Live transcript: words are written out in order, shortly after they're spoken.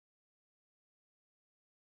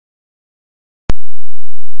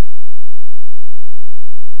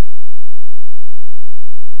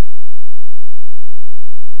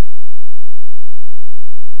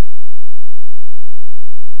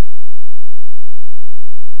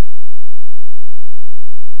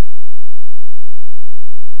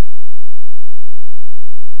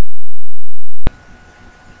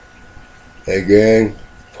Hey gang,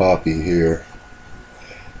 Poppy here.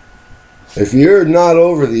 If you're not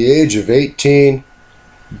over the age of 18,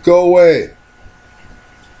 go away.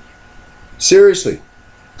 Seriously,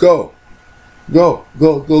 go. Go,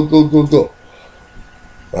 go, go, go, go, go.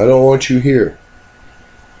 I don't want you here.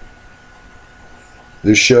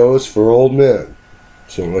 This show is for old men.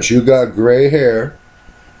 So unless you got gray hair,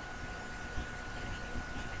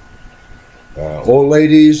 old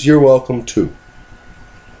ladies, you're welcome too.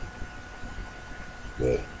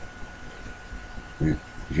 But if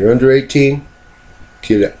you're under 18,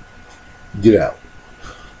 get out. Get out.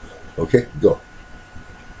 Okay, go.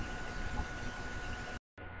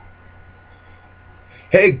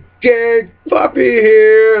 Hey gang, Poppy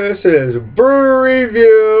here. This is brew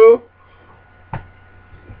review.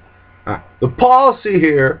 The policy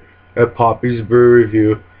here at Poppy's Brew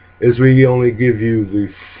Review is we only give you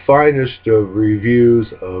the finest of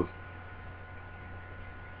reviews of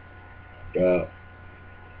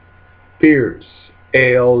beers,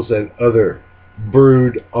 ales, and other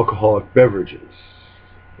brewed alcoholic beverages.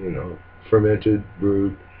 You know, fermented,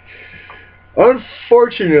 brewed.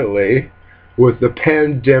 Unfortunately, with the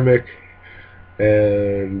pandemic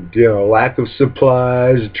and lack of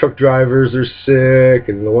supplies, truck drivers are sick,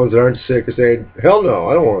 and the ones that aren't sick are saying, hell no,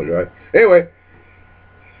 I don't want to drive. Anyway,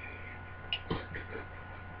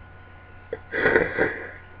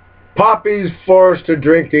 Poppy's forced to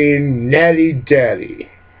drinking Natty Daddy.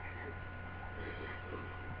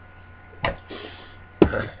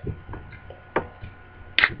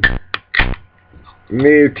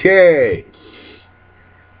 Okay.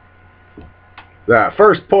 The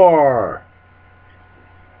first pour.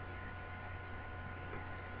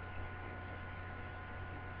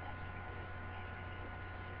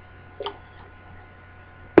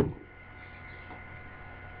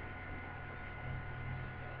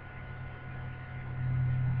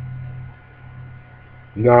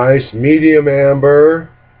 Nice medium amber.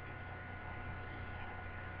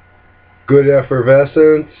 Good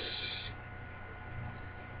effervescence.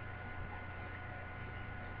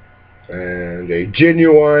 And a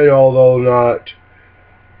genuine, although not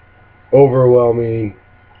overwhelming,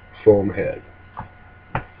 foam head.